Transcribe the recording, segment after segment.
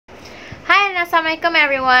Assalamualaikum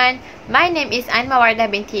everyone. My name is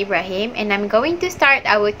MAWARDAH binti Ibrahim and I'm going to start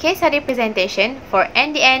our case study presentation for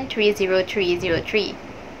NDN 30303.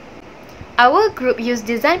 Our group used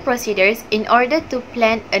design procedures in order to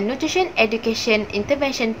plan a nutrition education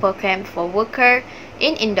intervention program for workers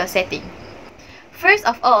in indoor setting. First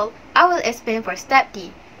of all, I will explain for step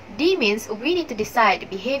D. D means we need to decide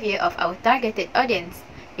the behavior of our targeted audience.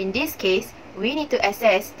 In this case, we need to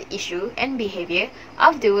assess the issue and behavior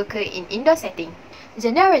of the worker in indoor setting.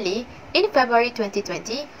 Generally, in February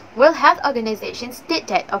 2020, World Health Organization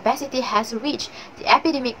stated that obesity has reached the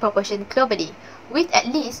epidemic proportion globally, with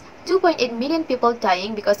at least 2.8 million people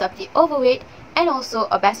dying because of the overweight and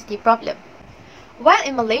also obesity problem. While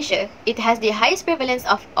in Malaysia, it has the highest prevalence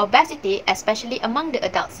of obesity, especially among the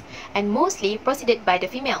adults, and mostly preceded by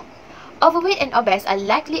the female. Overweight and obese are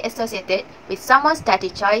likely associated with someone's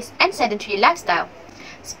dietary choice and sedentary lifestyle.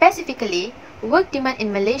 Specifically, work demand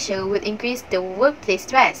in Malaysia will increase the workplace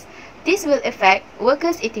stress. This will affect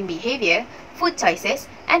workers' eating behavior, food choices,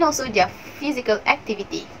 and also their physical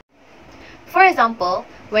activity. For example,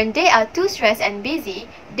 when they are too stressed and busy,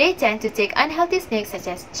 they tend to take unhealthy snacks such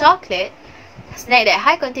as chocolate, snacks that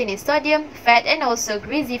high contain in sodium, fat, and also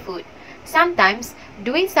greasy food. Sometimes,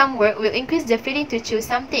 doing some work will increase the feeling to choose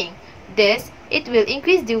something. Thus, it will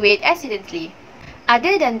increase the weight accidentally.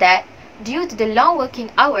 Other than that, due to the long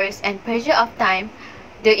working hours and pressure of time,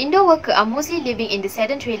 the indoor workers are mostly living in the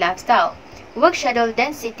sedentary lifestyle. Work schedule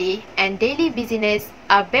density and daily busyness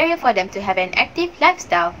are barrier for them to have an active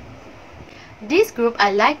lifestyle. This group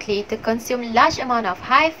are likely to consume large amount of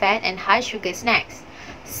high-fat and high-sugar snacks.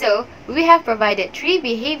 So, we have provided 3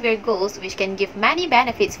 behavior goals which can give many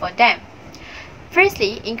benefits for them.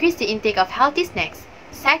 Firstly, increase the intake of healthy snacks.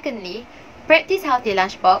 Secondly, practice healthy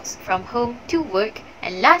lunchbox from home to work.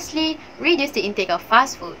 And lastly, reduce the intake of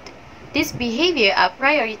fast food. These behaviors are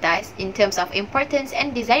prioritized in terms of importance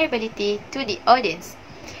and desirability to the audience.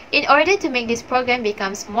 In order to make this program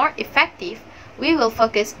becomes more effective, we will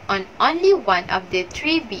focus on only one of the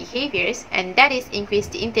 3 behaviors, and that is increase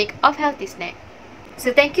the intake of healthy snack.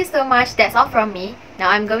 So thank you so much, that's all from me.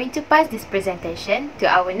 Now I'm going to pass this presentation to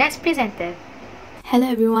our next presenter. Hello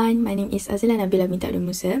everyone, my name is Azela NABILA binti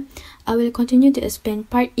MUSA. I will continue to explain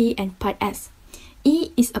part E and part S.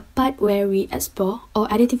 E is a part where we explore or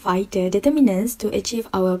identify the determinants to achieve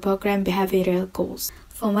our program behavioral goals.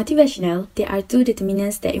 For motivational, there are 2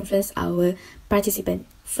 determinants that influence our participant.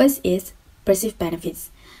 First is perceived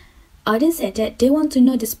benefits. Audience said that they want to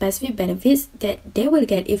know the specific benefits that they will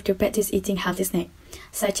get if they practice eating healthy snack,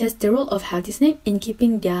 such as the role of healthy snack in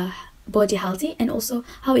keeping their body healthy and also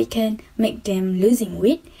how it can make them losing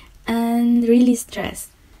weight and release stress.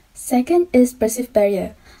 Second is perceived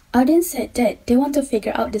barrier. Audience said that they want to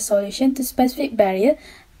figure out the solution to specific barrier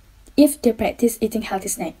if they practice eating healthy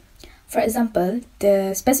snack. For example,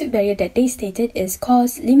 the specific barrier that they stated is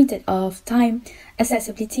cost, limited of time,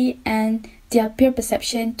 accessibility, and their peer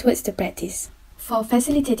perception towards the practice. For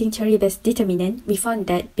facilitating theory-based determinant, we found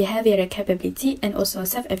that behavioral capability and also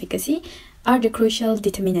self-efficacy are the crucial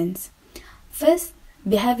determinants. First,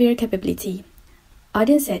 behavioral capability.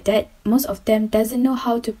 Audience said that most of them doesn't know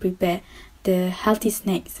how to prepare the healthy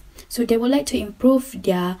snacks, so they would like to improve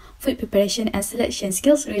their food preparation and selection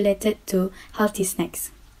skills related to healthy snacks.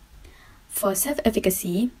 For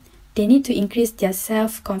self-efficacy, they need to increase their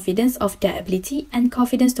self-confidence of their ability and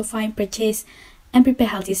confidence to find, purchase, and prepare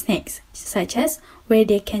healthy snacks, such as where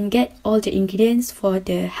they can get all the ingredients for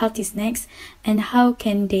the healthy snacks and how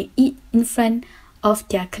can they eat in front of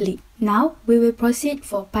their colleague. Now, we will proceed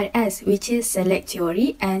for part S, which is select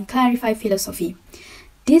theory and clarify philosophy.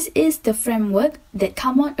 This is the framework that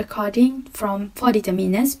come out according from 4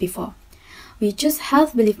 determinants before. We choose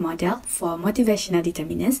health belief model for motivational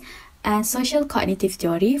determinants and social cognitive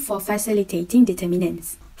theory for facilitating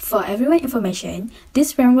determinants. For everyone information,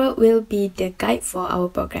 this framework will be the guide for our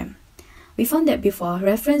program. We found that before,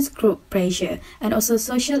 reference group pressure and also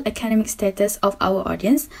social economic status of our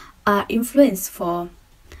audience are influenced for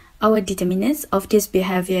our determinants of these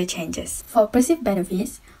behavior changes. For perceived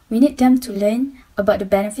benefits, we need them to learn about the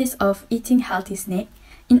benefits of eating healthy snack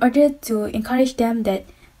in order to encourage them that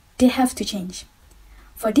they have to change.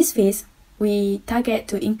 For this phase, we target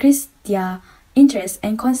to increase their interest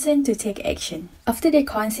and consent to take action. After they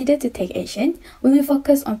consider to take action, we will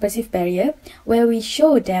focus on perceived barrier, where we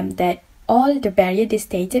show them that all the barrier they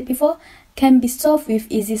stated before can be solved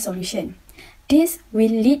with easy solution. This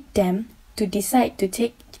will lead them to decide to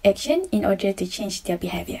take action in order to change their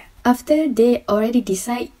behavior. After they already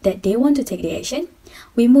decide that they want to take the action,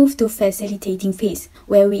 we move to facilitating phase,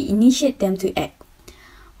 where we initiate them to act.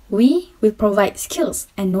 We will provide skills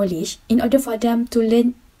and knowledge in order for them to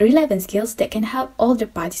learn relevant skills that can help all the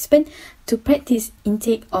participants to practice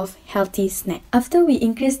intake of healthy snack. After we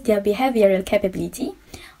increase their behavioral capability,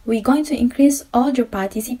 we're going to increase all the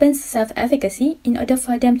participants' self-efficacy in order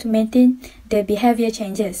for them to maintain their behavior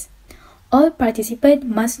changes. All participants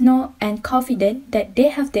must know and confident that they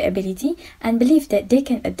have the ability and believe that they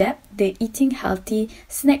can adapt the eating healthy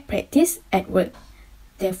snack practice at work.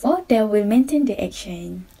 Therefore, they will maintain the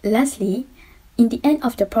action. Lastly, in the end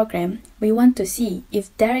of the program, we want to see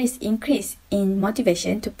if there is increase in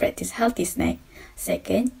motivation to practice healthy snack.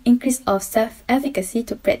 Second, increase of self-efficacy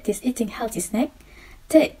to practice eating healthy snack.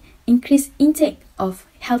 Third, increase intake of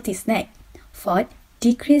healthy snack. Fourth,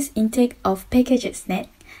 decrease intake of packaged snack.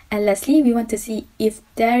 And lastly, we want to see if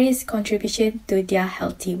there is contribution to their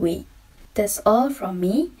healthy weight. That's all from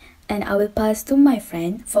me, and I will pass to my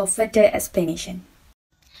friend for further explanation.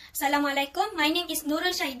 Assalamualaikum, my name is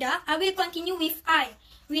NURUL SHAHEEDA. I will continue with I,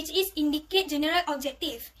 which is indicate general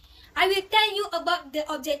objective. I will tell you about the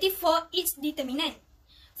objective for each determinant.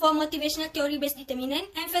 For motivational theory-based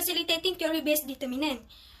determinant and facilitating theory-based determinant.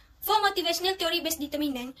 For motivational theory-based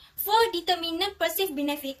determinant, for determinant perceived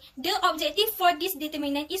benefit, the objective for this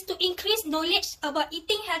determinant is to increase knowledge about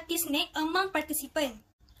eating healthy snack among participants.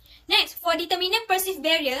 Next, for determinant perceived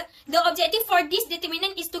barrier, the objective for this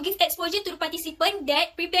determinant is to give exposure to the participant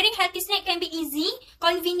that preparing healthy snack can be easy,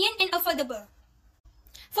 convenient and affordable.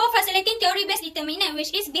 For facilitating theory-based determinant,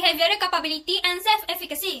 which is behavioral capability and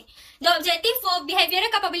self-efficacy, the objective for behavioral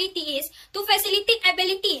capability is to facilitate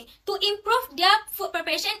ability to improve their food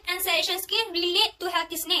preparation and selection skill related to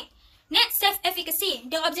healthy snack. Next, self-efficacy.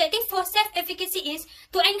 The objective for self-efficacy is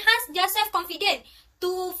to enhance their self-confidence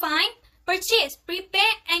to find, purchase,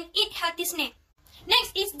 prepare and eat healthy snack.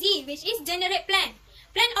 Next is D, which is generate plan.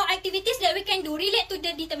 Plan or activities that we can do relate to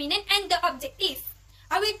the determinant and the objective.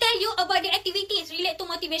 I will tell you about the activities related to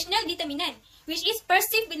motivational determinant, which is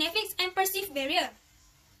perceived benefits and perceived barrier.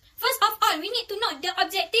 First of all, we need to know the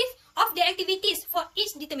objective of the activities for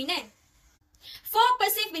each determinant. For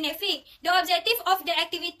perceived benefit, the objective of the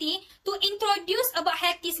activity to introduce about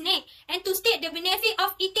healthy snack and to state the benefit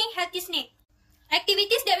of eating healthy snack.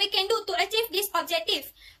 Activities that we can do to achieve this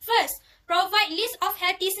objective. First, provide list of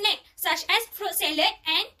healthy snack such as fruit salad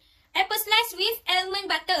and apple slice with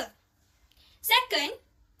almond butter. Second,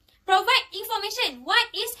 provide information what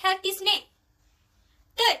is healthy snack.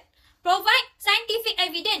 Third, provide scientific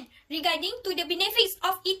evidence regarding to the benefits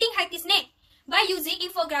of eating healthy snack by using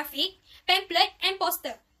infographic, pamphlet and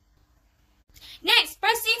poster. Next,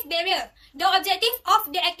 perceived barrier. The objective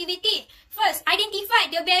of the activity. First,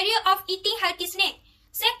 identify the barrier of eating healthy snack.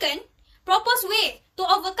 Second, propose way to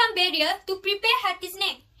overcome barrier to prepare healthy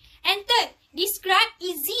snack. And third, describe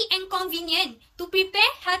easy and convenient to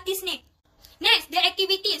prepare healthy snack. Next, the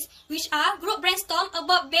activities, which are group brainstorm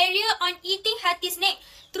about barrier on eating healthy snack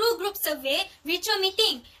through group survey, virtual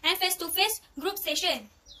meeting, and face-to-face group session.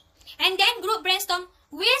 And then group brainstorm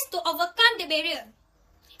ways to overcome the barrier.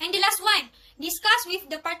 And the last one, discuss with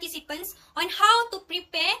the participants on how to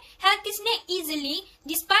prepare healthy snack easily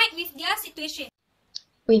despite with their situation.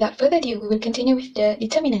 Without further ado, we will continue with the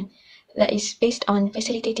determinant that is based on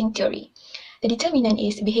facilitating theory. The determinant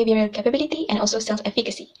is behavioral capability and also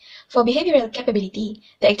self-efficacy. For behavioral capability,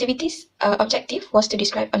 the activity's objective was to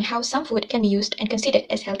describe on how some food can be used and considered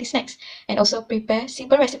as healthy snacks, and also prepare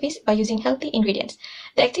simple recipes by using healthy ingredients.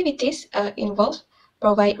 The activities involve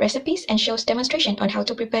provide recipes and shows demonstration on how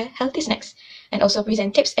to prepare healthy snacks, and also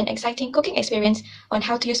present tips and exciting cooking experience on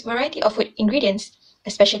how to use variety of food ingredients,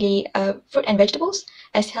 especially fruit and vegetables,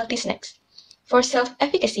 as healthy snacks. For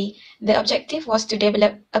self-efficacy, the objective was to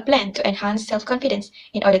develop a plan to enhance self-confidence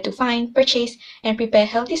in order to find, purchase, and prepare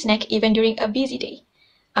healthy snack even during a busy day.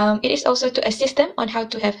 It is also to assist them on how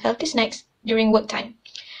to have healthy snacks during work time.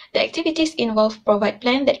 The activities involve provide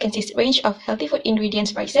plan that consists range of healthy food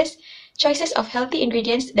ingredients prices, choices of healthy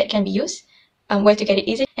ingredients that can be used, where to get it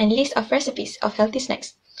easy, and list of recipes of healthy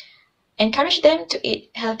snacks. Encourage them to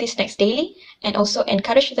eat healthy snacks daily, and also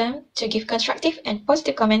encourage them to give constructive and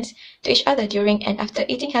positive comments to each other during and after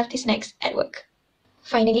eating healthy snacks at work.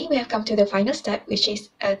 Finally, we have come to the final step, which is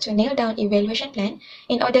to nail down evaluation plan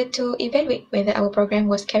in order to evaluate whether our program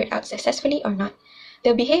was carried out successfully or not.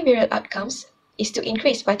 The behavioral outcomes is to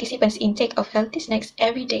increase participants' intake of healthy snacks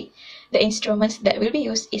every day. The instruments that will be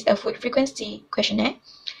used is a food frequency questionnaire,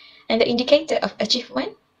 and the indicator of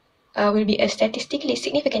achievement will be a statistically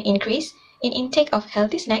significant increase in intake of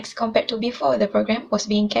healthy snacks compared to before the program was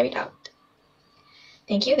being carried out.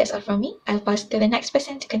 Thank you, that's all from me. I'll pass to the next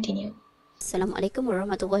person to continue. Assalamualaikum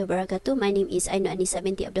warahmatullahi wabarakatuh. My name is AINUR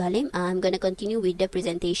binti Abdul. I'm going to continue with the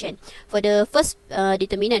presentation. For the first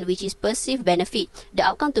determinant, which is perceived benefit, the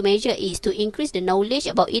outcome to measure is to increase the knowledge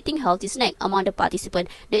about eating healthy snack among the participant.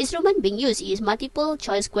 The instrument being used is multiple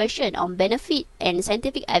choice question on benefit and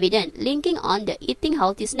scientific evidence linking on the eating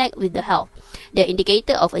healthy snack with the health. The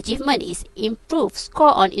indicator of achievement is improved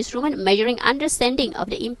score on instrument measuring understanding of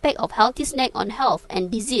the impact of healthy snack on health and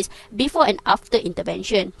disease before and after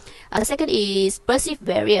intervention. Second is perceived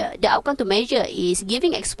barrier. The outcome to measure is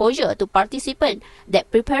giving exposure to participant that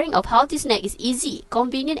preparing of healthy snack is easy,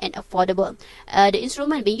 convenient and affordable. The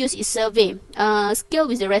instrument being used is survey. Scale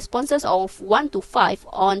with the responses of 1 to 5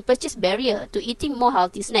 on purchase barrier to eating more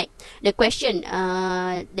healthy snack. The question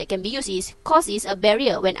that can be used is cost is a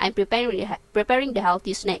barrier when I'm preparing the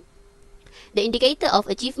healthy snack. The indicator of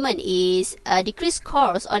achievement is decreased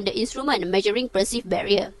scores on the instrument measuring perceived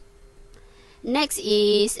barrier. Next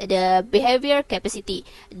is the behavior capacity.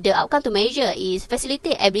 The outcome to measure is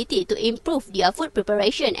facilitate ability to improve their food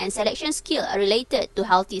preparation and selection skill related to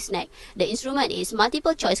healthy snack. The instrument is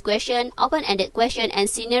multiple choice question, open-ended question and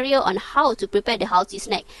scenario on how to prepare the healthy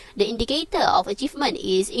snack. The indicator of achievement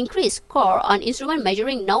is increased score on instrument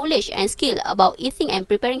measuring knowledge and skill about eating and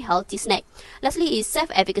preparing healthy snack. Lastly is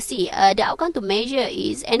self-efficacy. The outcome to measure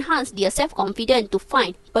is enhance their self-confidence to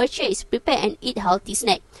find, purchase, prepare and eat healthy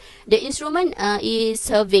snack. The instrument is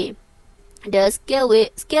survey. The scale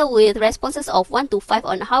with responses of 1 to 5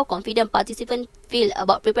 on how confident participants feel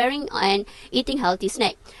about preparing and eating healthy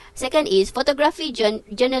snack. Second is photography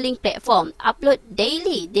journaling platform. Upload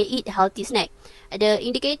daily they eat healthy snack. The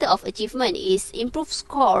indicator of achievement is improved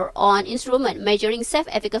score on instrument measuring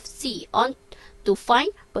self-efficacy on to find,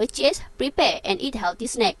 purchase, prepare and eat healthy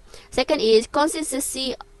snack. Second is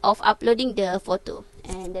consistency of uploading the photo.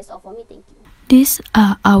 And that's all for me. Thank you. These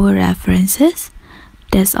are our references.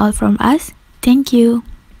 That's all from us. Thank you.